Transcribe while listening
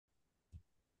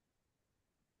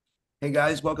Hey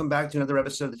guys, welcome back to another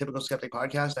episode of the Typical Skeptic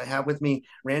podcast. I have with me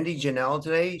Randi Janelle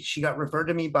today. She got referred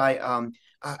to me by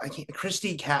I can't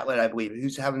Christy Catlett, I believe,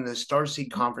 who's having the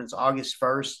Starseed conference August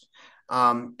 1st.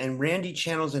 And Randi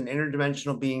channels an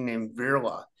interdimensional being named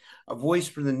Virla, a voice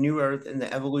for the new earth and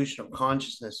the evolution of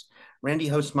consciousness. Randi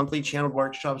hosts monthly channeled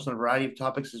workshops on a variety of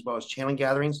topics as well as channeling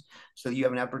gatherings, so that you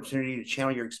have an opportunity to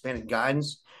channel your expanded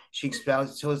guidance. She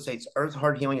facilitates earth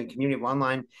heart healing, a community of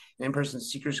online and in-person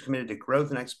seekers committed to growth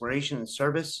and exploration and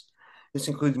service. This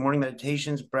includes morning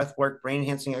meditations, breath work, brain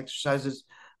enhancing exercises,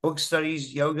 book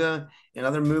studies, yoga, and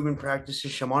other movement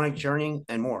practices, shamanic journeying,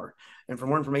 and more. And for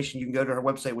more information, you can go to her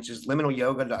website, which is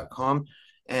liminalyoga.com.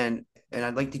 And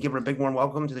I'd like to give her a big warm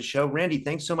welcome to the show. Randi,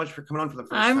 thanks so much for coming on for the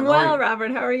first I'm time. How are well, you?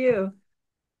 Robert. How are you?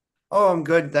 Oh, I'm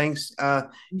good, thanks.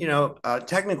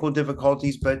 Technical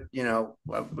difficulties, but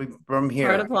from Part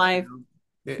here, of life.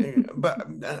 but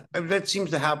that seems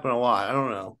to happen a lot. I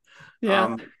don't know.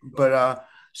 Yeah. But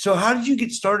so how did you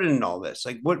get started in all this?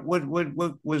 Like, what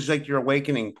was like your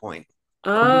awakening point?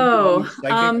 Were you always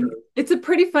psychic? Or, It's a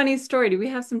pretty funny story. Do we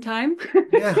have some time?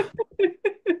 yeah.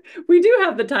 We do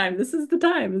have the time. This is the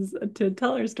time to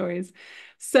tell our stories.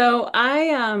 So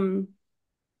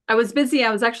I was busy.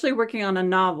 I was actually working on a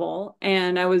novel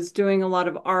and I was doing a lot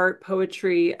of art,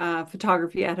 poetry,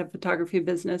 photography. I had a photography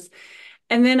business.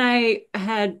 And then I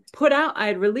had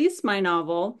released my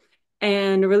novel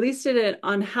and released it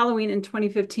on Halloween in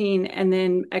 2015. And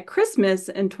then at Christmas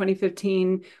in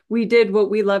 2015, we did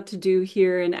what we love to do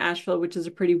here in Asheville, which is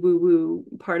a pretty woo-woo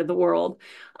part of the world,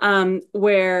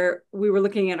 where we were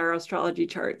looking at our astrology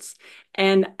charts.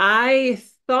 And I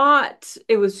thought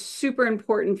it was super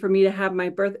important for me to have my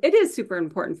birth. It is super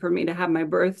important for me to have my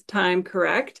birth time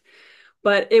correct,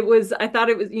 but I thought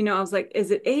it was, I was like,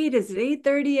 is it 8? Is it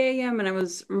 8:30 a.m.? And I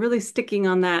was really sticking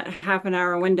on that half an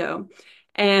hour window.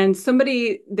 And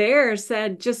somebody there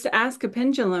said, just ask a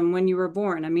pendulum when you were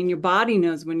born. I mean, your body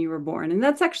knows when you were born. And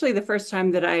that's actually the first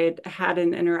time that I had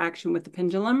an interaction with the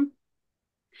pendulum.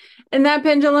 And that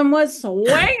pendulum was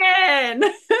swinging.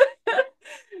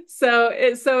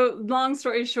 So long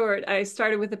story short, I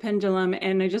started with the pendulum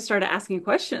and I just started asking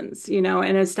questions,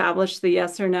 and established the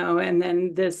yes or no. And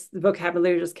then this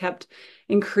vocabulary just kept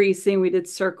increasing. We did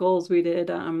circles, we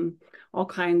did all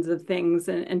kinds of things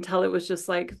until it was just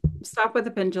like, stop with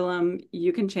the pendulum,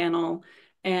 you can channel,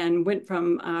 and went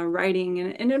from writing.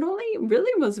 And it only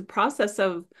really was a process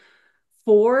of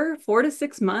 4 to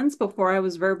 6 months before I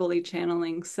was verbally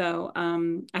channeling. So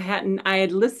I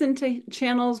had listened to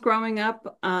channels growing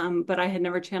up, but I had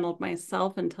never channeled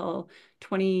myself until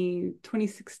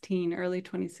 2016, early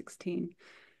 2016,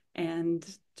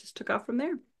 and just took off from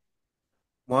there.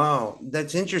 Wow,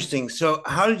 that's interesting. So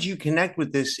how did you connect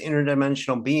with this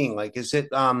interdimensional being? Like, is it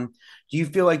do you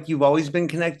feel like you've always been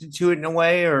connected to it in a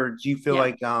way, or do you feel Yeah.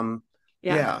 like Yeah.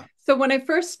 yeah. So when I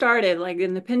first started, like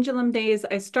in the pendulum days,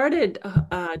 I started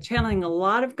channeling a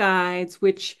lot of guides,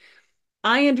 which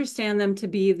I understand them to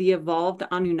be the evolved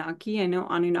Anunnaki. I know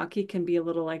Anunnaki can be a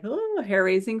little like, oh,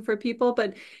 hair-raising for people,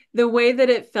 but the way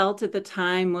that it felt at the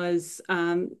time was,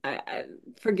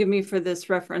 forgive me for this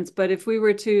reference, but if we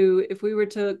were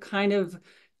to kind of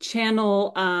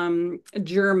channel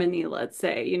Germany, let's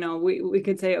say, we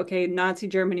could say, okay, Nazi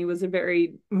Germany was a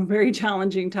very, very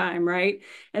challenging time, right?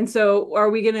 And so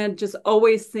are we going to just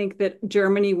always think that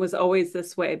Germany was always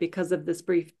this way because of this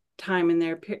brief time in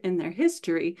their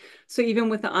history? So even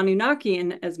with the Anunnaki,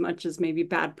 and as much as maybe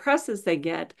bad press as they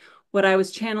get, what I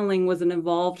was channeling was an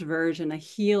evolved version, a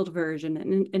healed version,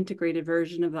 an integrated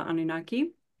version of the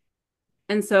Anunnaki.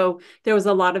 And so there was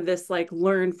a lot of this like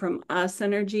learn from us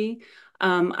energy.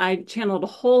 I channeled a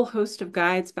whole host of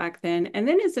guides back then. And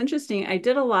then it's interesting, I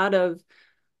did a lot of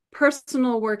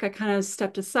personal work. I kind of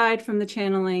stepped aside from the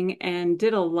channeling and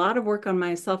did a lot of work on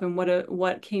myself. And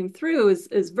what came through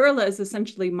is Verla is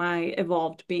essentially my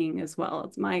evolved being as well.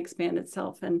 It's my expanded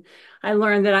self. And I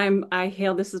learned that I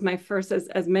hail this is my first,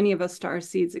 as many of us star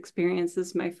seeds experience, this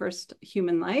is my first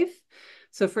human life.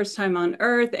 So first time on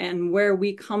Earth, and where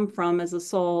we come from as a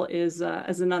soul is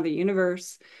as another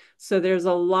universe. So there's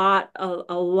a lot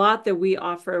that we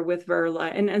offer with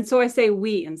Verla. And so I say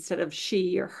we instead of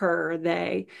she or her or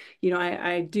they.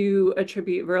 I do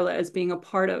attribute Verla as being a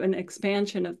part of an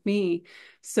expansion of me.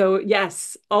 So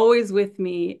yes, always with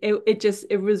me.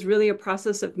 It was really a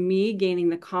process of me gaining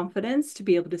the confidence to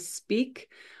be able to speak,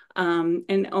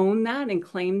 and own that and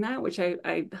claim that, which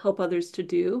I help others to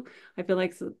do. I feel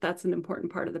like that's an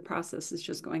important part of the process is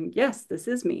just going, yes, this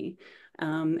is me.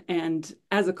 And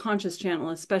as a conscious channel,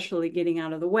 especially getting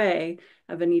out of the way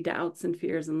of any doubts and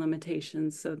fears and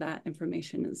limitations so that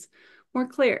information is more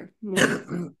clear,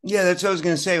 more. Yeah, that's what I was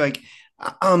gonna say.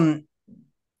 Um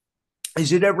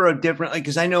Is it ever a different, like,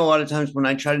 because I know a lot of times when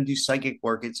I try to do psychic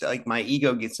work, it's like my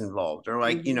ego gets involved, or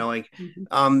like, Mhm. like,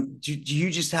 Mhm. do you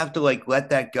just have to like let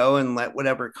that go and let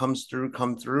whatever comes through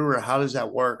come through, or how does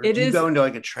that work? Or It do you is go into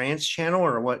like a trance channel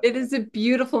or what? It is a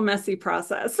beautiful, messy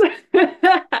process,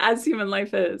 as human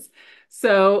life is.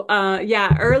 So,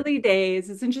 yeah, early days,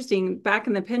 it's interesting. Back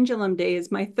in the pendulum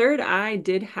days, my third eye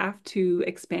did have to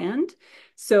expand.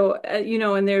 So,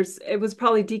 and it was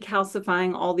probably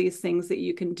decalcifying all these things that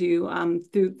you can do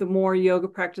through the more yoga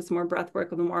practice, more breath work,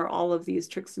 the more all of these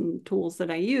tricks and tools that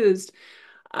I used.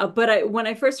 But when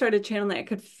I first started channeling, I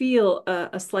could feel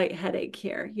a slight headache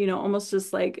here, almost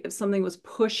just like if something was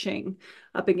pushing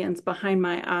up against behind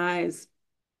my eyes.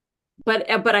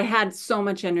 But I had so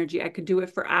much energy. I could do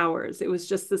it for hours. It was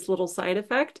just this little side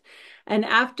effect. And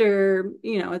after,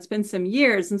 it's been some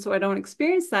years, and so I don't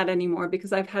experience that anymore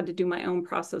because I've had to do my own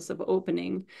process of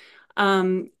opening.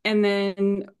 And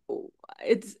then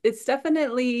it's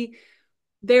definitely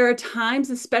there are times,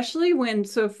 especially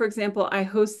so for example, I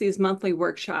host these monthly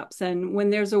workshops, and when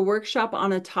there's a workshop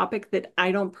on a topic that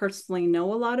I don't personally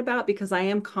know a lot about because I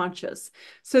am conscious.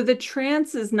 So the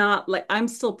trance is not like I'm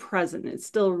still present, it's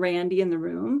still Randi in the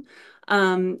room.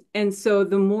 And so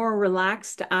the more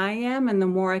relaxed I am and the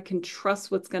more I can trust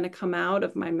what's going to come out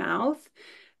of my mouth,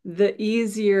 the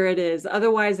easier it is.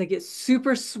 Otherwise, I get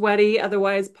super sweaty.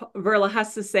 Otherwise, Verla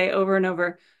has to say over and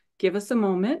over, give us a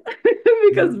moment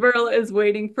because Mhm. Verla is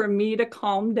waiting for me to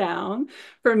calm down,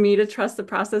 for me to trust the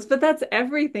process. But that's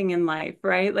everything in life,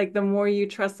 right? Like the more you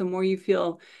trust, the more you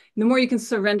feel, the more you can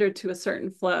surrender to a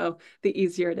certain flow, the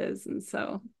easier it is. And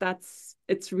so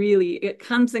it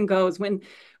comes and goes. When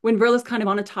Verla's kind of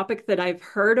on a topic that I've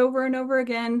heard over and over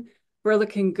again, Verla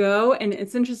can go. And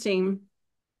it's interesting,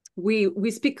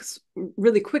 we speak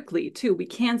really quickly too. We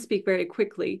can speak very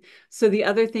quickly. So the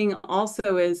other thing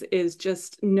also is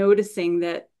just noticing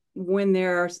that when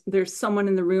there's someone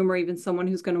in the room or even someone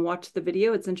who's going to watch the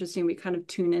video, it's interesting. We kind of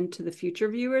tune into the future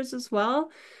viewers as well.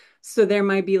 So there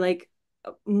might be like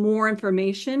more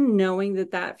information knowing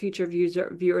that future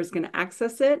viewer is going to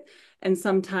access it. And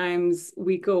sometimes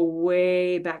we go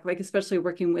way back, like especially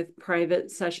working with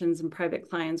private sessions and private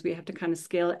clients, we have to kind of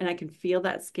scale it. And I can feel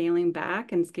that scaling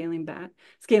back and scaling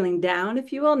down,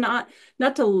 if you will, not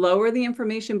to lower the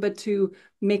information, but to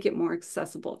make it more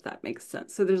accessible, if that makes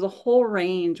sense. So there's a whole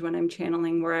range when I'm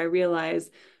channeling where I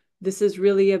realize this is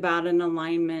really about an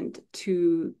alignment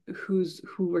to who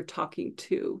we're talking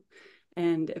to.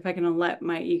 And if I can let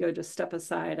my ego just step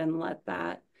aside and let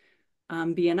that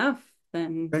be enough,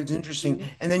 then That's interesting. you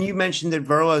And then you mentioned that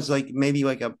Verla is like maybe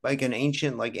like an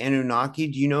ancient like Anunnaki.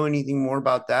 Do you know anything more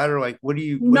about that, or like what do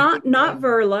you not know?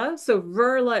 Verla. So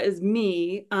Verla is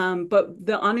me, but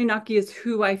the Anunnaki is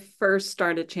who I first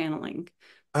started channeling.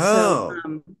 So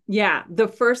Oh, yeah, the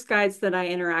first guides that I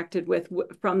interacted with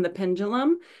from the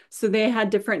pendulum, so they had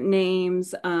different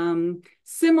names,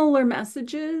 similar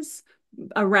messages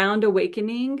around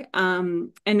awakening.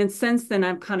 And since then,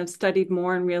 I've kind of studied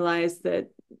more and realized that,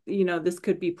 this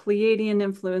could be Pleiadian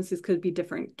influence, this could be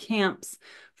different camps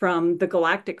from the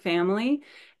galactic family.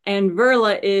 And so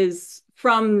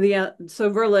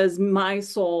Verla is my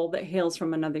soul that hails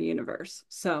from another universe.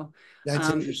 So that's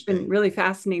it's been interesting. really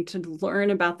fascinating to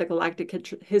learn about the galactic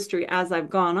history as I've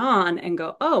gone on and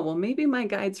go, oh, well, maybe my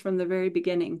guide's from the very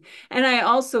beginning. And I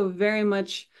also very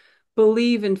much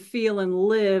believe and feel and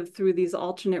live through these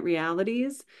alternate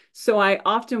realities. So I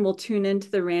often will tune into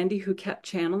the Randi who kept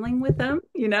channeling with them,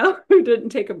 who didn't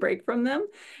take a break from them.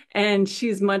 And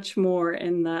she's much more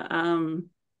in the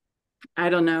I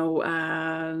don't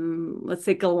know, let's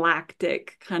say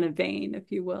galactic kind of vein,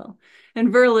 if you will.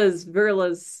 And Verla's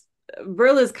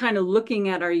kind of looking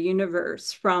at our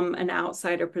universe from an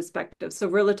outsider perspective. So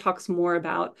Verla talks more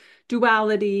about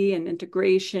duality and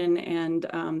integration and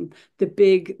the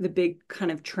big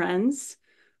kind of trends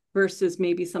versus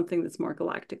maybe something that's more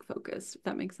galactic focused, if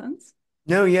that makes sense.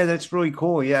 No, yeah, that's really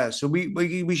cool. Yeah, so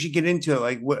we should get into it.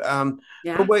 Like what but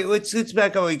Yeah. wait, let's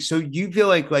back up. Like, so you feel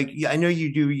like yeah, I know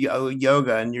you do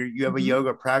yoga and you have a Hmm.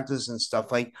 yoga practice and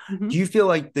stuff. Like, do Hmm. you feel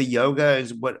like the yoga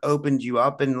is what opened you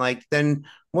up? And like, then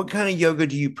what kind of yoga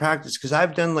do you practice? Because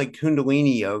I've done like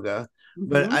Kundalini yoga,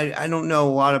 but Hmm. I don't know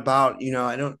a lot about, I'd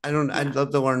Yeah.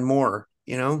 love to learn more,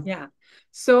 you know? Yeah.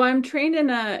 So I'm trained in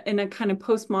a kind of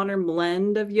postmodern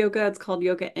blend of yoga. It's called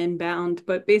yoga inbound,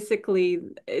 but basically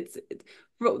it's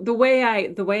the way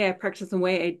I practice, the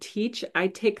way I teach, I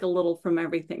take a little from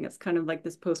everything. It's kind of like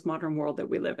this postmodern world that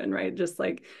we live in, right? Just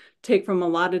like take from a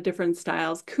lot of different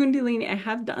styles. Kundalini, I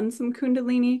have done some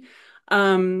Kundalini.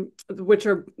 which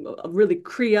are really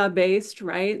Kriya based,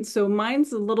 right? So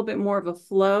mine's a little bit more of a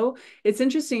flow. It's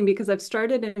interesting because I've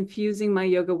started infusing my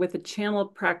yoga with a channel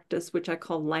practice, which I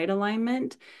call light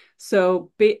alignment.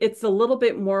 So it's a little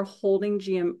bit more holding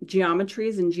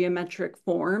geometries and geometric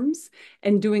forms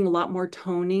and doing a lot more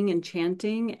toning and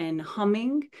chanting and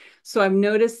humming. So I've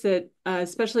noticed that,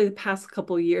 especially the past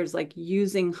couple of years, like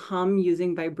using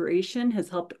using vibration has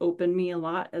helped open me a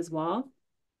lot as well.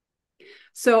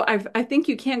 So I think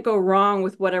you can't go wrong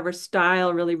with whatever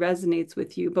style really resonates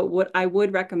with you. But what I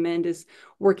would recommend is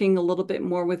working a little bit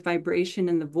more with vibration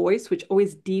in the voice, which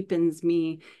always deepens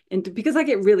me into because I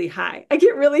get really high. I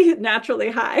get really naturally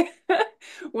high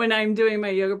when I'm doing my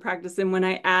yoga practice. And when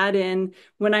I add in,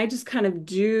 when I just kind of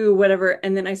do whatever,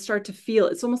 and then I start to feel,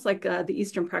 it's almost like the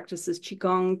Eastern practices,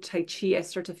 Qigong, Tai Chi. I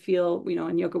start to feel,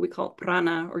 in yoga, we call it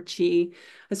prana or Qi.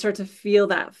 I start to feel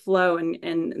that flow and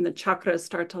the chakras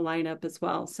start to light up as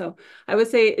well. So I would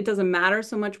say it doesn't matter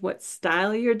so much what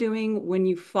style you're doing when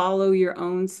you follow your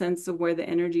own sense of where the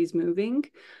energy is moving,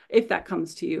 if that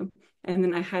comes to you. And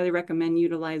then I highly recommend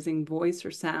utilizing voice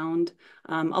or sound.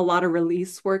 A lot of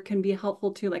release work can be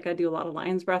helpful too. Like I do a lot of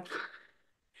lion's breath,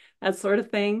 that sort of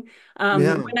thing,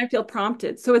 Yeah. when I feel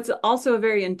prompted. So it's also a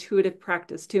very intuitive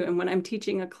practice too. And when I'm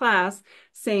teaching a class,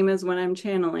 same as when I'm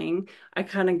channeling, I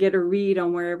kind of get a read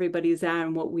on where everybody's at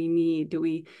and what we need.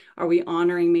 Are we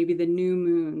honoring maybe the new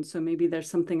moon? So maybe there's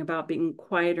something about being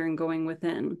quieter and going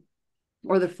within.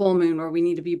 Or the full moon, where we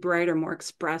need to be brighter, more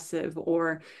expressive,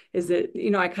 or is it,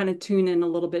 I kind of tune in a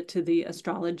little bit to the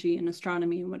astrology and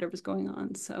astronomy and whatever's going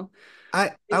on. So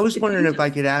I it, was it wondering if I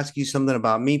changes. could ask you something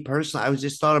about me personally. I was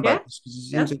just thought Yeah. about this because it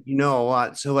seems Yeah. like you know a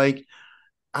lot. So like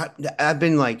I, I've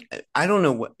been like, I don't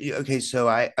know what, okay, so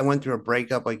I went through a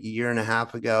breakup like a year and a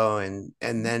half ago, and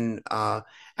then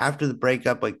after the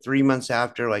breakup, like 3 months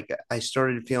after, like I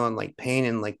started feeling like pain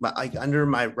and like under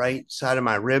my right side of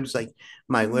my ribs, like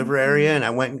my liver area. And I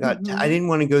went and I Mm-hmm. didn't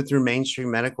want to go through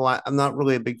mainstream medical. I'm not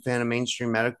really a big fan of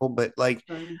mainstream medical, but like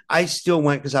Sure. I still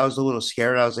went because I was a little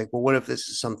scared. I was like, well, what if this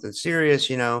is something serious,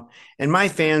 And my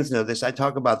fans know this. I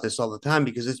talk about this all the time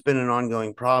because it's been an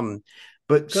ongoing problem.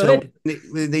 But so Good.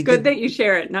 they Good did. that you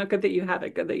share it. Not good that you have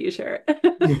it. Good that you share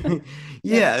it.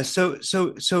 Yeah. Yeah, so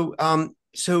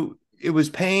it was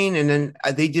pain, and then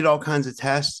they did all kinds of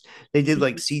tests. They did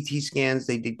like Mhm. CT scans,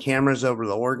 they did cameras over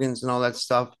the organs and all that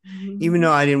stuff. Even though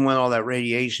Mhm. I didn't want all that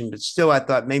radiation, but still I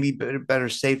thought maybe better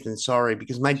safe than sorry,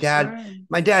 because Sure.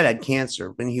 my dad had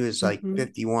cancer when he was like Hmm.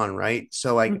 51, right?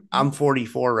 So like I'm Hmm.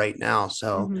 44 right now,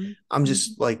 so Hmm. I'm Hmm.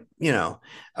 just like, okay.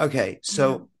 Yeah.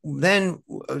 So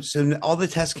all the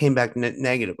tests came back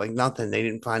negative, like nothing. They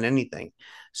didn't find anything.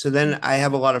 So then I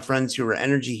have a lot of friends who are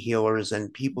energy healers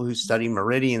and people who study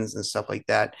meridians and stuff like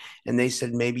that. And they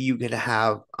said maybe you could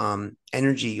have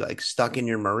energy like stuck in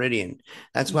your meridian.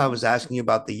 That's why I was asking you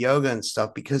about the yoga and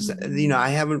stuff because Mhm. I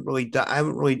haven't really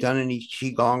done any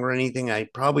qigong or anything. I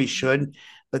probably should.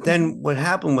 But Mhm. then what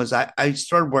happened was I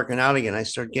started working out again. I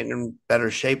started getting in better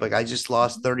shape. Like I just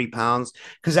lost 30 pounds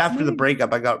because after the Nice.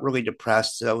 breakup, I got really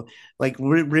depressed. So like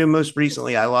most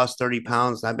recently, I lost 30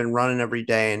 pounds and I've been running every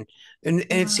day. And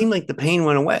it seemed Wow. like the pain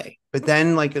went away, but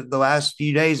then like the last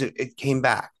few days it came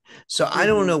back. So I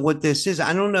don't Hmm. know what this is.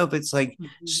 I don't know if it's like Hmm.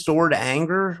 stored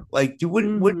anger. Like, what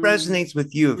Hmm. resonates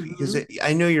with you? Because Hmm.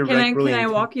 I know you're Can like I really can I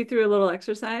into. walk you through a little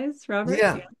exercise, Robert?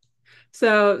 Yeah. Yeah.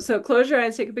 So close your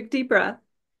eyes, take a big deep breath.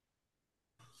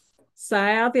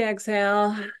 Sigh out the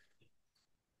exhale.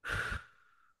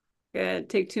 Good.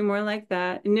 Take two more like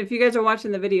that. And if you guys are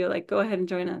watching the video, like go ahead and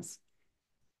join us.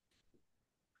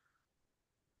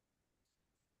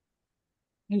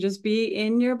 And just be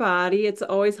in your body. It's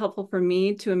always helpful for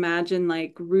me to imagine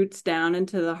like roots down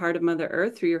into the heart of Mother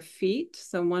Earth through your feet.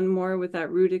 So one more with that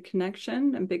rooted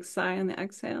connection and big sigh on the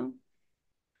exhale.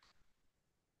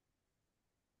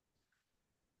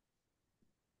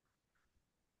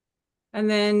 And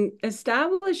then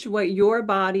establish what your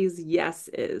body's yes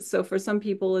is. So for some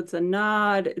people, it's a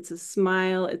nod, it's a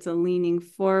smile, it's a leaning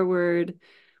forward.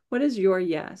 What is your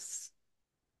yes?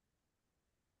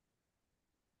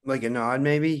 Like a nod,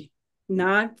 maybe.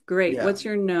 Not great. Yeah. What's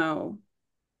your no?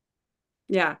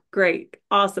 Yeah, great.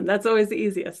 Awesome. That's always the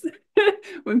easiest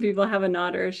when people have a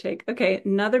nod or a shake. Okay,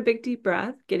 another big deep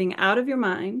breath, getting out of your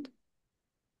mind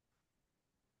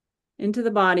into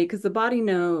the body because the body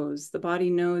knows. The body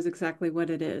knows exactly what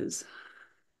it is.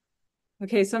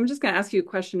 Okay, so I'm just going to ask you a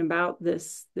question about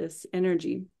this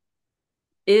energy.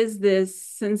 Is this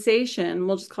sensation,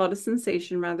 we'll just call it a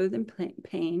sensation rather than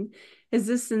pain, is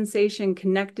this sensation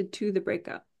connected to the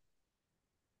breakup?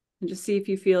 And just see if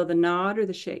you feel the nod or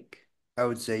the shake. I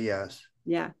would say yes.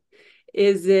 Yeah.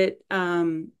 Is it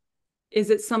Is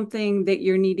it something that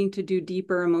you're needing to do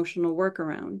deeper emotional work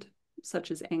around,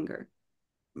 such as anger?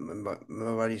 My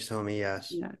body's telling me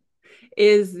yes. Yeah.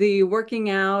 Is the working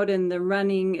out and the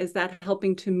running, is that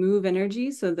helping to move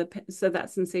energy so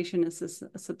that sensation is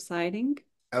subsiding?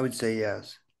 I would say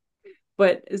yes.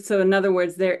 But so in other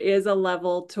words, there is a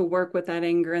level to work with that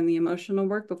anger and the emotional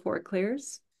work before it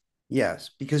clears. Yes,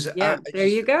 because Yeah, I there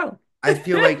you just go. I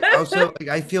feel like also like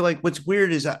I feel like what's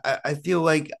weird is I feel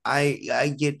like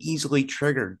I get easily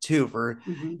triggered too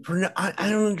Mhm. for no, I Yeah.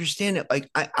 don't understand it. Like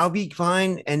I'll be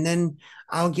fine and then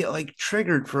I'll get like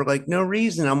triggered for like no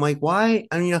reason. I'm like, why?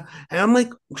 I mean, and I'm like,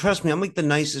 trust me, I'm like the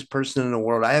nicest person in the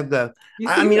world. I have the You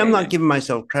I seem mean, I'm very not nice. giving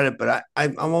myself credit, but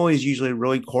I'm always usually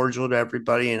really cordial to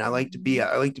everybody and Mhm. I like to be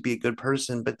a good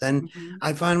person, but then Mhm.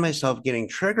 I find myself getting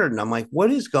triggered and I'm like,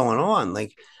 what is going on?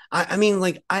 Like I mean,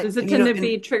 like Does it tend to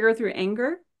be trigger through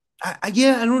anger?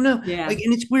 yeah, I don't know. Yeah. Like,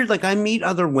 and it's weird. Like, I meet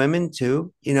other women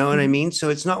too. You know what I Mhm. mean? So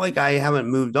it's not like I haven't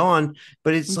moved on,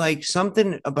 but it's Mhm. like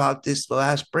something about this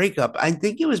last breakup. I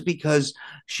think it was because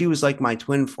she was like my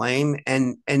twin flame,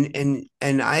 and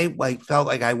I like felt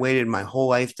like I waited my whole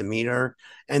life to meet her,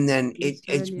 and then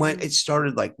Understood. Yeah. it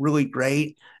started like really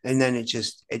great, and then it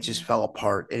just Yeah. fell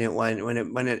apart, and it went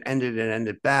when it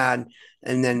ended bad,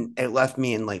 and then it left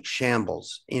me in like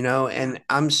shambles, you know, Yeah. and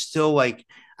I'm still like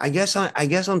I guess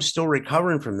I'm still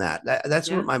recovering from that.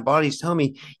 That's what Yeah. my body's telling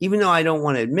me, even though I don't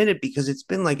want to admit it because it's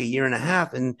been like a year and a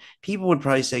half, and people would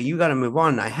probably say you got to move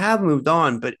on. And I have moved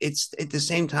on, but it's at the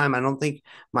same time I don't think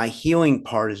my healing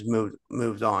part has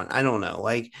moved on. I don't know.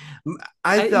 Like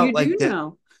I felt You like do that.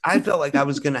 know. I felt like I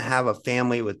was gonna have a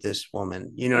family with this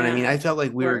woman. You know what I mean? Yeah, I felt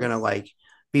like of we were gonna course. like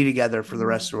be together for the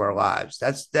rest of our Mhm. lives.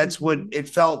 That's what Mhm. it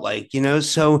felt like, you know.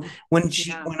 So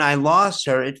Yeah. when I lost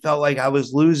her, it felt like I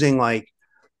was losing like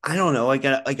I don't know, like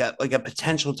a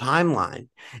potential timeline.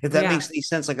 If that Yeah. makes any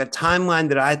sense, like a timeline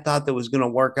that I thought that was going to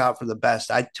work out for the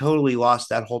best. I totally lost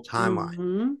that whole timeline.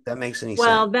 Hmm. If that makes any sense.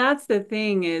 Well, that's the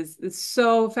thing is it's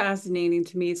so fascinating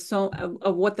to me, so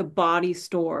of what the body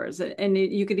stores. And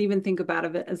you could even think about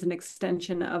it as an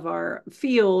extension of our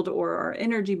field or our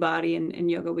energy body. In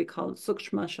yoga, we call it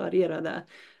sukshma sharira,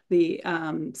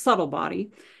 the subtle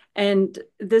body. And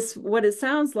this, what it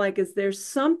sounds like is there's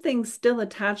something still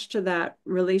attached to that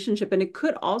relationship. And it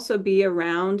could also be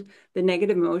around the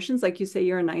negative emotions. Like you say,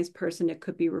 you're a nice person. It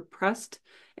could be repressed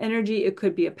energy. It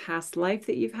could be a past life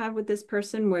that you've had with this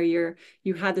person where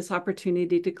you had this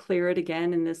opportunity to clear it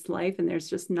again in this life and there's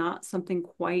just not something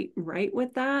quite right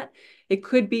with that. It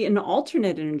could be an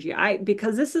alternate energy. I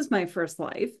because this is my first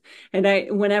life and I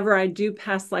whenever I do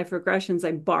past life regressions,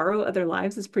 I borrow other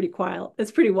lives. It's pretty wild.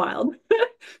 It's pretty wild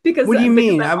What do you because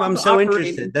mean? I'm I'm also so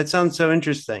interested. operating. That sounds so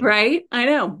interesting. Right? I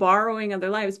know, borrowing other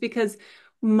lives because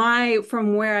my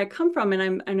from where I come from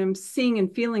and I'm seeing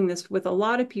and feeling this with a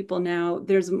lot of people now,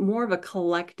 there's more of a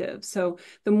collective. So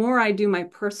the more I do my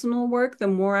personal work, the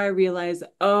more I realize,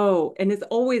 oh, and it's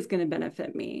always going to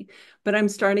benefit me. But I'm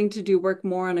starting to do work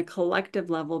more on a collective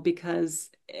level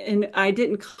because and I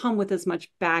didn't come with as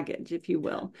much baggage, if you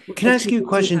will, Can I as ask you a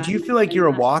people who question? Do have you feel like in you're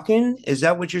a that. walk-in? Is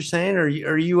that what you're saying? Or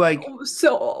are you like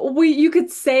So we you could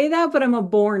say that, but I'm a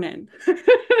born in.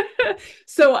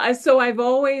 So I've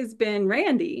always been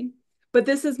Randy, but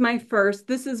this is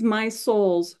my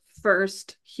soul's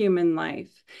first human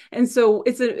life. And so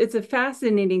it's a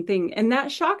fascinating thing. And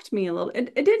that shocked me a little.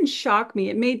 It didn't shock me.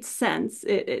 It made sense.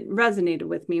 It resonated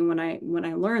with me when I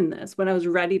learned this, when I was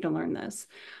ready to learn this.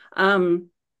 Um,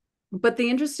 but the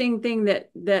interesting thing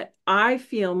that I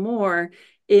feel more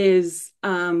is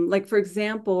like for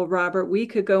example, Robert, we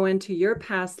could go into your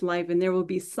past life and there will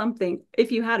be something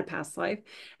if you had a past life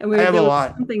and I have a there would be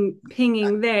lot. something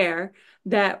pinging there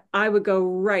that I would go,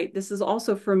 right, this is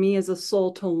also for me as a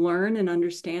soul to learn and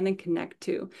understand and connect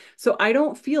to. So I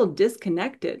don't feel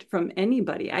disconnected from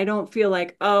anybody. I don't feel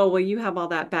like, oh, well, you have all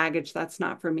that baggage. That's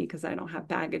not for me because I don't have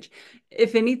baggage.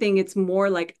 If anything, it's more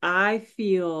like I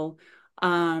feel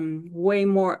way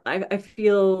more I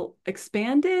feel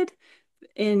expanded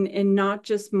in not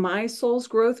just my soul's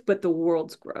growth but the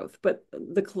world's growth but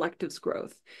the collective's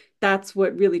growth. That's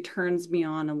what really turns me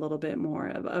on a little bit more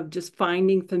of just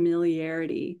finding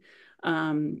familiarity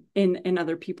in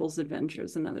other people's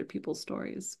adventures and other people's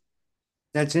stories.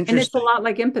 That's And it's a interesting. lot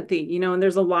like empathy, you know, and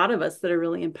there's a lot of us that are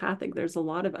really empathic. There's a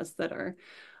lot of us that are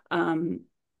um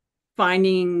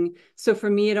finding, so for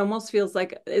me it almost feels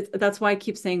like that's why I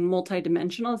keep saying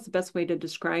multidimensional. It's the best way to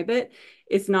describe it.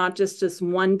 It's not just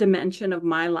one dimension of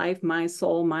my life, my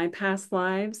soul, my past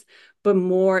lives, but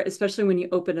more, especially when you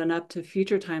open it up to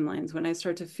future timelines, when I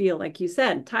start to feel like you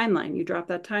said timeline, you drop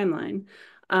that timeline.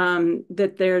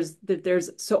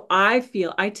 So I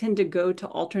tend to go to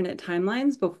alternate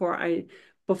timelines before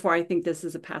I think this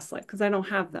is a past life because I don't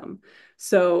have them.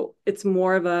 So it's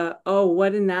more of a, oh,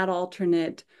 what in that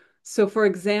alternate? So for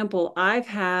example, I've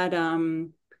had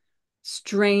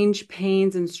strange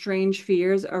pains and strange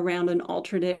fears around an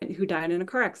alternate who died in a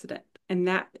car accident. And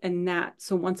that.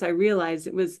 So once I realized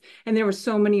it was, and there were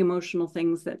so many emotional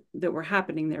things that were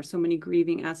happening there, so many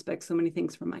grieving aspects, so many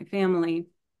things from my family,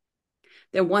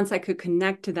 that once I could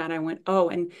connect to that, I went, oh,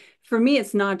 and for me,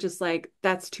 it's not just like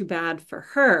that's too bad for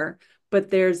her, but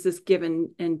there's this give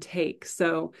and take.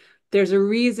 So there's a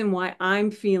reason why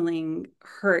I'm feeling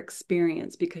her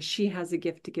experience because she has a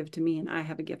gift to give to me and I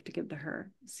have a gift to give to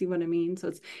her. See what I mean?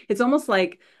 So it's almost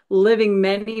like living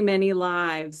many, many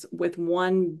lives with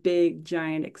one big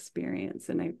giant experience.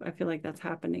 And I feel like that's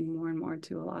happening more and more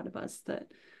to a lot of us that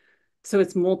so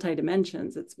it's multi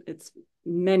dimensions. It's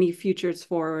many futures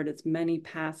forward. It's many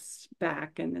pasts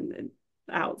back and then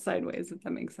out sideways. If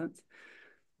that makes sense.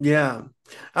 Yeah.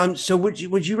 So would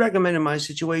you recommend in my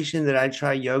situation that I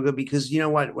try yoga? Because you know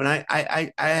what, when I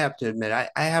have to admit, I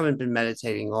haven't been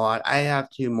meditating a lot. I have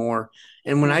to more.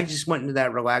 And when I Yeah. just went into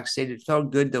that relaxed state, it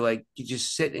felt good to like to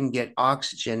just sit and get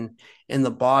oxygen in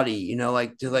the body,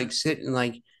 like to like sit and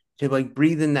like to like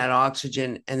breathe in that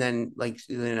oxygen and then like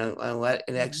let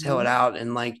it exhale it Mhm. out.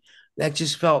 And like that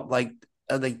just felt like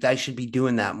I should be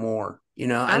doing that more.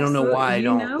 I don't know Absolutely. why I You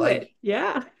don't know like. it.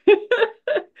 Yeah.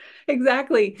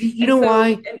 Exactly. You And know so,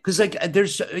 why? Because like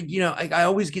there's like I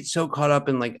always get so caught up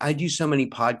in like I do so many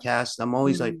podcasts. I'm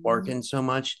always like mhm, working so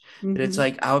much that it's mhm,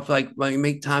 like I'll like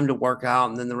make time to work out,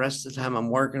 and then the rest of the time I'm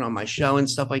working on my show and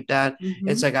stuff like that.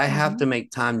 It's mhm, like I have to mhm.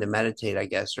 make time to meditate, I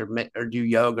guess, or do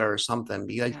yoga or something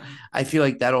because Yeah. I feel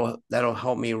like that'll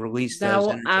help me release That those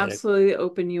will energetic. absolutely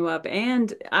open you up.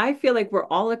 And I feel like we're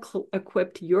all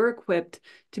equipped, you're equipped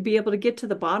to be able to get to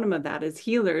the bottom of that as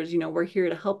healers. We're here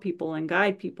to help people and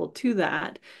guide people to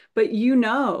that. But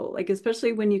like,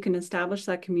 especially when you can establish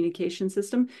that communication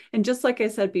system. And just like I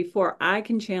said before, I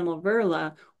can channel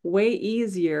Verla way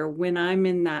easier when I'm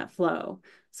in that flow.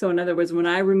 So in other words, when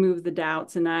I remove the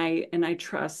doubts and I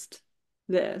trust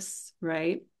this,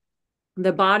 right?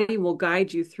 The body will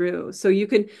guide you through. So you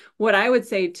can, what I would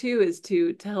say too is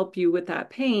to help you with that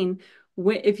pain.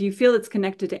 If you feel it's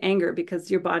connected to anger, because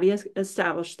your body has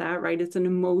established that, right? It's an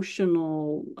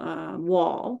emotional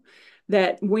wall.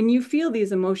 That when you feel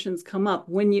these emotions come up,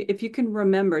 if you can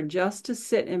remember just to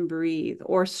sit and breathe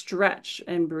or stretch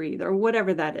and breathe or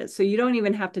whatever that is. So you don't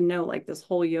even have to know like this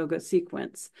whole yoga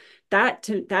sequence. That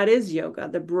is yoga.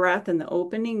 The breath and the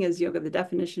opening is yoga. The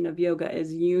definition of yoga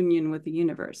is union with the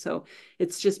universe. So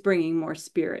it's just bringing more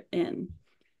spirit in.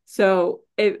 So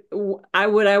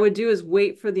what I would do is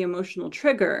wait for the emotional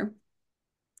trigger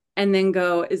and then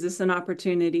go, is this an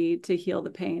opportunity to heal the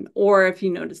pain? Or if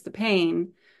you notice the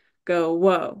pain, go,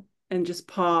 whoa, and just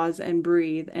pause and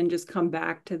breathe and just come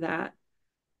back to that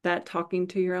talking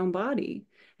to your own body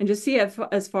and just see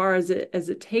as far as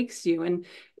it takes you. And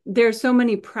there's so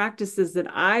many practices that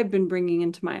I've been bringing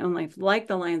into my own life, like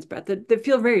the lion's breath, that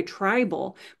feel very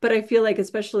tribal. But I feel like,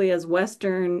 especially as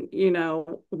Western,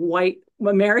 white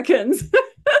Americans,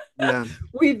 Yeah.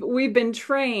 we've been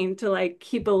trained to like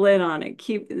keep a lid on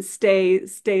it,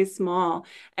 stay small.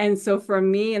 And so for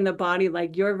me in the body,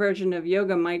 like your version of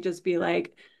yoga might just be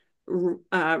like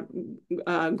uh,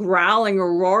 growling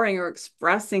or roaring or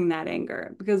expressing that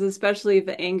anger. Because especially if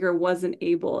the anger wasn't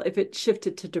able, if it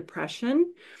shifted to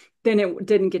depression, then it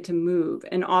didn't get to move.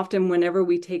 And often, whenever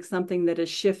we take something that is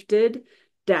shifted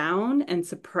down and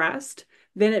suppressed,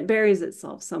 then it buries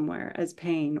itself somewhere as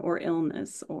pain or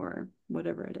illness or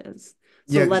whatever it is.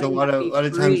 So Yeah, because a letting lot that of a be lot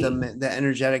of times free, the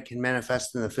energetic can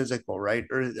manifest in the physical, right?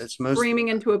 Or that's most. screaming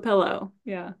into a pillow.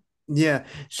 Yeah. Yeah. Yeah.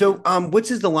 So what's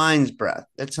the lion's breath?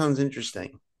 That sounds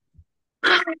interesting.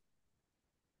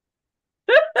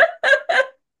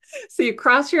 So you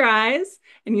cross your eyes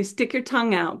and you stick your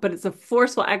tongue out, but it's a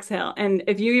forceful exhale. And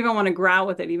if you even want to growl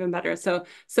with it, even better. So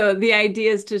the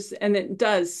idea is just, and it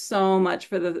does so much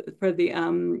for the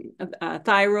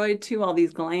thyroid too, all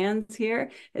these glands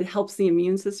here. It helps the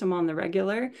immune system on the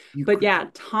regular. You But yeah,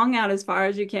 tongue out as far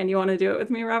as you can. You want to do it with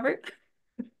me, Robert?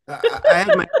 I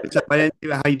have my notes up. I didn't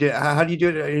do how you do it. How do you do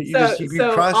it? You just So, you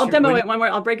so cross I'll your demo what do it one more.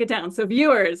 I'll break it down. So,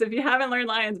 viewers, if you haven't learned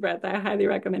lion's breath, I highly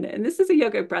recommend it. And this is a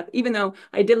yoga breath, even though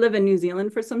I did live in New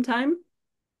Zealand for some time.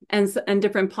 And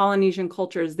different Polynesian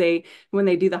cultures, they when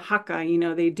they do the haka,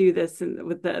 they do this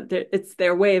with it's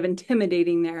their way of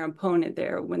intimidating their opponent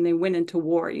there when they went into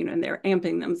war, and they're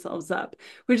amping themselves up,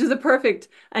 which is a perfect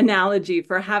analogy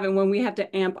for having when we have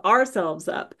to amp ourselves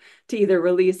up to either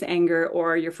release anger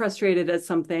or you're frustrated at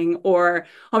something or,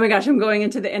 oh my gosh, I'm going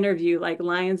into the interview. Like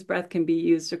lion's breath can be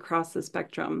used across the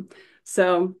spectrum.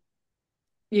 So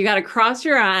you got to cross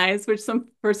your eyes, which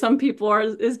for some people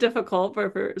is difficult,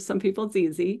 but for some people it's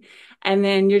easy. And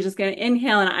then you're just going to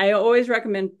inhale. And I always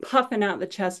recommend puffing out the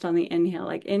chest on the inhale,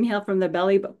 like inhale from the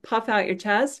belly, but puff out your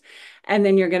chest. And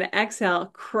then you're going to exhale,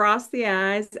 cross the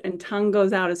eyes, and tongue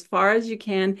goes out as far as you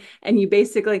can. And you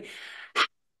basically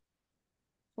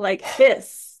like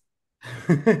hiss.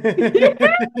 Are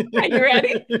you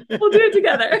ready? We'll do it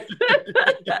together.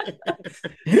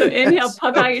 So inhale, That's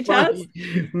puff so out your chest. funny.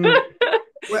 Mm.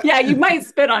 Well, Yeah, you might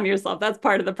spit on yourself. That's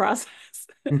part of the process.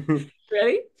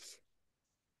 Ready?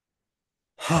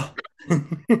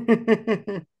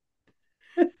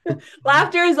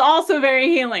 Laughter is also very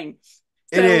healing.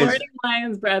 It So is. learning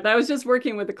lion's breath. I was just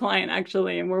working with a client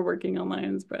actually, and we're working on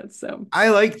lion's breath. So I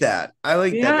like that. I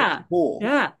like that. That's yeah. cool.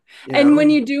 Yeah. You And when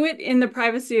know? you do it in the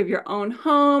privacy of your own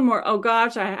home, or, oh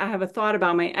gosh, I have a thought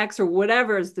about my ex, or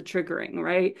whatever is the triggering,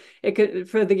 right? It could,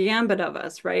 for the gambit of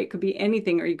us, right? It could be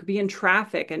anything, or you could be in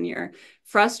traffic and you're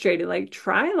frustrated, like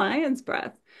try lion's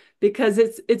breath because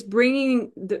it's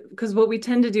bringing because what we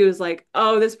tend to do is like,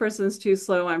 oh, this person's too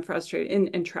slow, I'm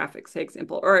frustrated in traffic, say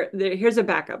example, or here's a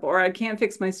backup, or I can't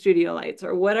fix my studio lights,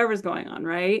 or whatever's going on,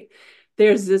 right?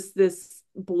 There's this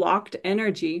blocked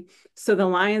energy. So the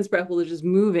lion's breath will just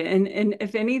move it. And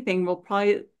if anything, we'll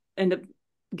probably end up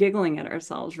giggling at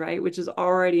ourselves, right? Which is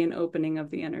already an opening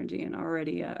of the energy and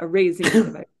already a raising of the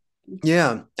vibration.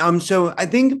 Yeah. So I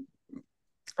think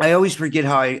I always forget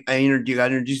how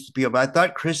got introduced to people, but I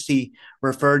thought Christy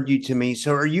referred you to me.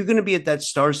 So are you going to be at that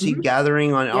Starseed Mhm.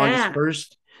 gathering on August Yeah.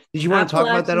 1st? Did you want to talk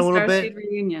about that Appalachian a little bit? Starseed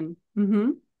Reunion.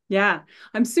 Yeah,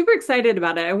 I'm super excited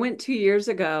about it. I went 2 years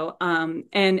ago, and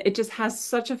it just has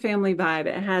such a family vibe.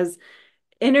 It has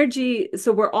energy.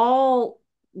 So we're all,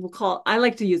 I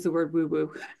like to use the word woo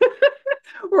woo.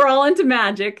 We're all into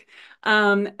magic.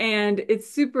 And it's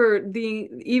super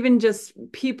even just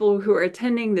people who are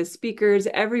attending, the speakers,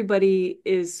 everybody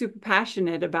is super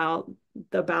passionate about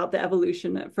the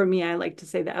evolution. For me, I like to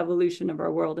say the evolution of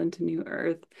our world into new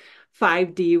earth,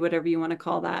 5D, whatever you want to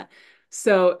call that.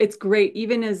 So it's great,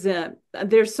 even as there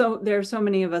are so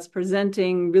many of us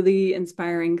presenting really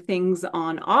inspiring things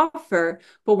on offer.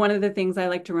 But one of the things I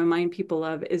like to remind people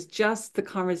of is just the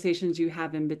conversations you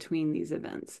have in between these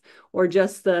events, or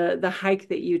just the hike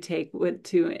that you take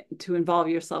to involve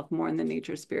yourself more in the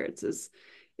nature spirits is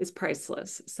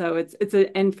priceless. So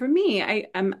and for me,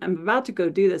 I'm about to go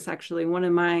do this actually. One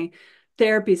of my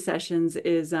therapy sessions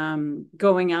is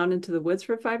going out into the woods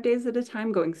for 5 days at a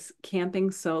time, going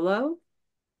camping solo.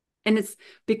 And it's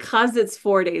because it's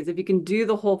 4 days. If you can do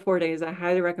the whole 4 days, I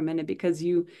highly recommend it because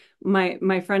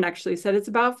my friend actually said it's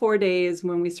about 4 days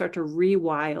when we start to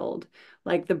rewild,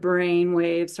 like the brain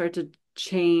waves start to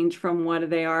change from what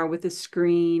they are with the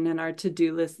screen and our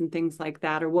to-do list and things like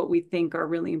that, or what we think are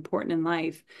really important in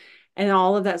life. And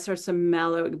all of that starts to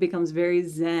mellow. It becomes very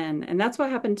zen. And that's what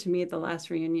happened to me at the last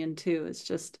reunion too. It's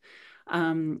just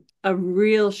a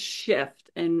real shift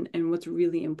in what's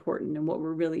really important and what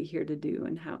we're really here to do,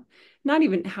 and how not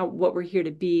even how what we're here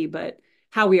to be, but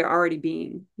how we are already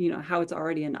being, how it's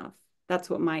already enough. That's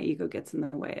what my ego gets in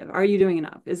the way of. Are you doing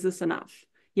enough? Is this enough?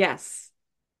 Yes.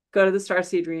 Go to the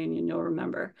Starseed reunion, you'll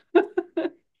remember.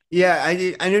 Yeah,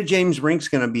 I know James Rink's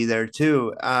going to be there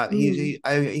too.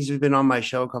 Mm. He's been on my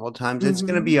show a couple of times. It's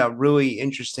going to Hmm. be a really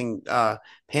interesting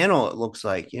panel. It looks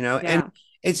like, and Yeah.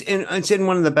 it's in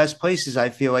one of the best places. I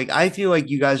feel like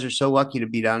you guys are so lucky to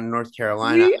be down in North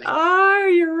Carolina. We are,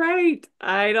 you're right.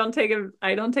 I don't take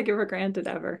it for granted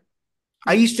ever.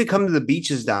 I used to come to the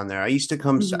beaches down there. I Hmm.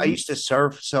 used to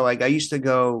surf. So like I used to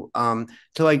go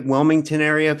to like Wilmington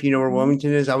area. If you know where Hmm.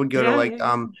 Wilmington is, I would go to Yeah, like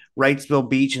yeah, yeah. Wrightsville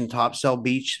Beach and Topsail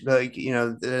Beach, like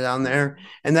they're down there.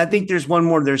 And I think Mhm. there's one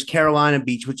more. There's Carolina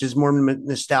Beach, which is more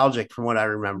nostalgic from what I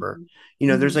remember.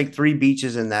 Mhm. There's Mhm. like three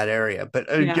beaches in that area. But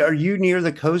Yeah. are you near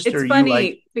the coast or It's are you like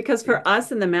funny because for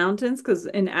us in the mountains, because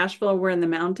in Asheville, we're in the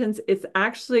mountains, it's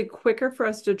actually quicker for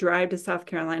us to drive to South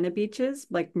Carolina beaches,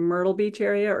 like Myrtle Beach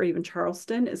area or even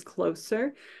Charleston is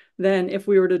closer than if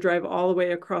we were to drive all the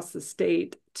way across the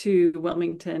state to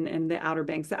Wilmington and the Outer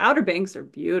Banks. The Outer Banks are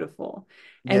beautiful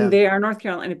and yeah. they are North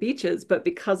Carolina beaches, but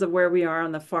because of where we are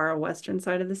on the far western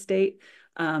side of the state,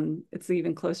 it's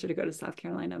even closer to go to South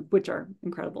Carolina, which are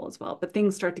incredible as well. But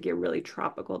things start to get really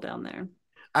tropical down there.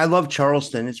 I love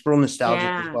Charleston. It's real nostalgic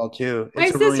as Yeah. well too. My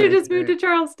It's a really sister nice just moved area. to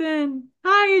Charleston.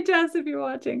 Hi, Jess, if you're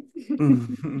watching.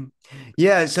 Mhm.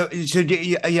 Yeah,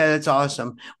 yeah, that's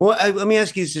awesome. Well, let me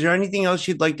ask you, is there anything else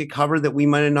you'd like to cover that we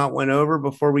might have not went over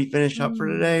before we finish up for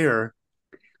Hmm. today, or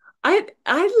I'd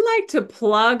like to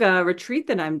plug a retreat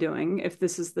that I'm doing if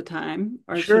this is the time,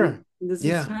 or should sure. this is the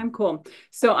Yeah, time? Cool.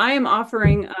 So I am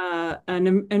offering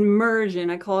an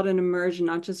immersion. I call it an immersion,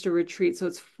 not just a retreat. So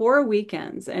it's 4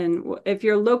 weekends, and if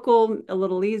you're local, a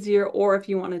little easier, or if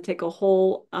you want to take a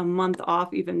month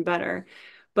off, even better.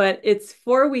 But it's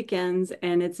 4 weekends,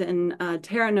 and it's in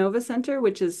Terra Nova Center,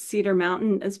 which is Cedar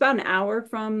Mountain. It's about an hour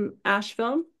from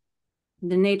Asheville.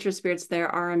 The nature spirits there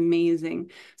are amazing.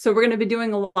 So we're going to be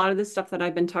doing a lot of this stuff that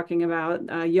I've been talking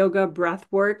about, yoga, breath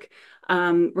work.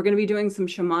 We're going to be doing some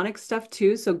shamanic stuff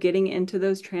too. So getting into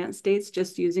those trance states,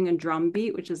 just using a drum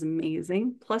beat, which is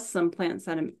amazing, plus some plant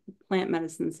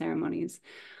medicine ceremonies.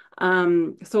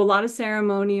 So a lot of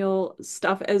ceremonial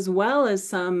stuff as well as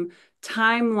some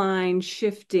timeline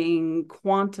shifting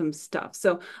quantum stuff.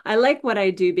 So I like what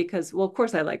I do because, well, of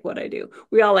course I like what I do.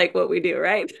 We all like what we do,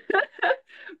 right?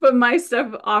 But my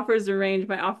stuff offers a range.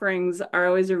 My offerings are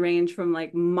always a range from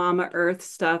like Mama Earth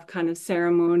stuff, kind of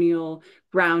ceremonial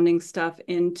grounding stuff,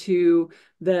 into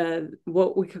the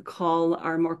what we could call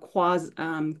our more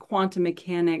quantum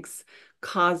mechanics,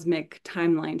 cosmic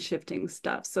timeline shifting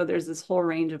stuff. So there's this whole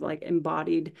range of like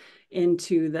embodied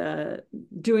into the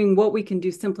doing what we can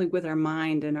do simply with our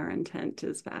mind, and our intent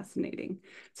is fascinating.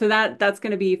 So that's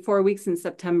going to be 4 weeks in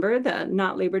September, the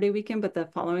not Labor Day weekend, but the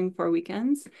following 4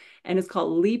 weekends. And it's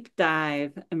called Leap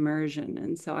Dive Immersion.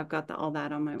 And so I've got all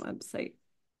that on my website.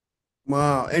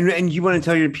 wow. And you want to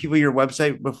tell your people your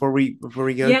website before we go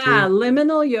Yeah, to?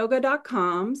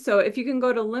 liminalyoga.com. So if you can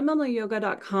go to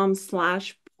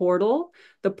liminalyoga.com/portal,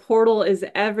 the portal is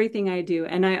everything I do.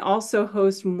 And I also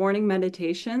host morning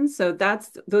meditations. So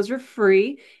those are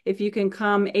free. If you can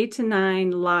come 8 to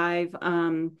 9 live,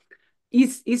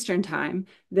 Eastern time,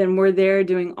 then we're there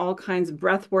doing all kinds of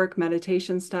breath work,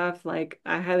 meditation stuff. Like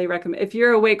I highly recommend if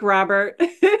you're awake, Robert,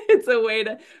 it's a way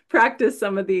to practice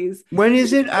some of these. When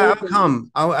is These it? I'll open.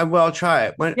 come. I'll try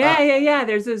it. When Yeah.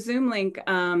 There's a Zoom link.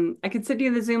 I can send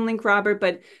you the Zoom link, Robert,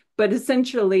 but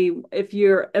essentially, if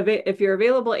you're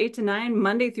available 8 to 9,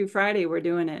 Monday through Friday, we're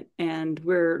doing it, and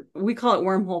we call it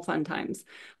wormhole fun times.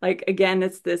 Like again,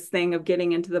 it's this thing of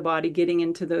getting into the body, getting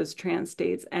into those trance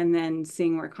states, and then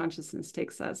seeing where consciousness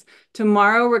takes us.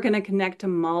 Tomorrow, we're going to connect to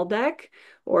Maldek,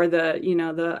 or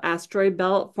the asteroid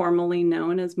belt, formerly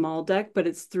known as Maldek, but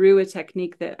it's through a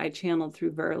technique that I channeled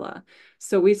through Verla.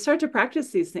 So we start to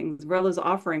practice these things. Verla's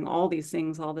offering all these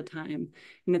things all the time,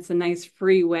 and it's a nice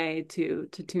free way to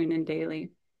tune in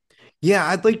daily. Yeah,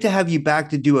 I'd like to have you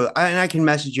back to and I can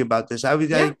message you about this. I would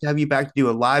Yeah, like to have you back to do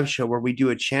a live show where we do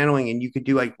a channeling and you could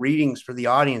do like readings for the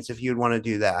audience if you'd want to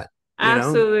do that. You know,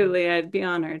 absolutely. I'd be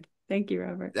honored. Thank you,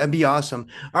 Robert. that'd be awesome.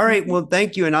 All right. Okay, Well,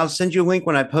 thank you. And I'll send you a link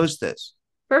when I post this.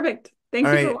 perfect. All Thank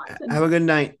you for right. watching. Have a good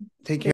night. Take care.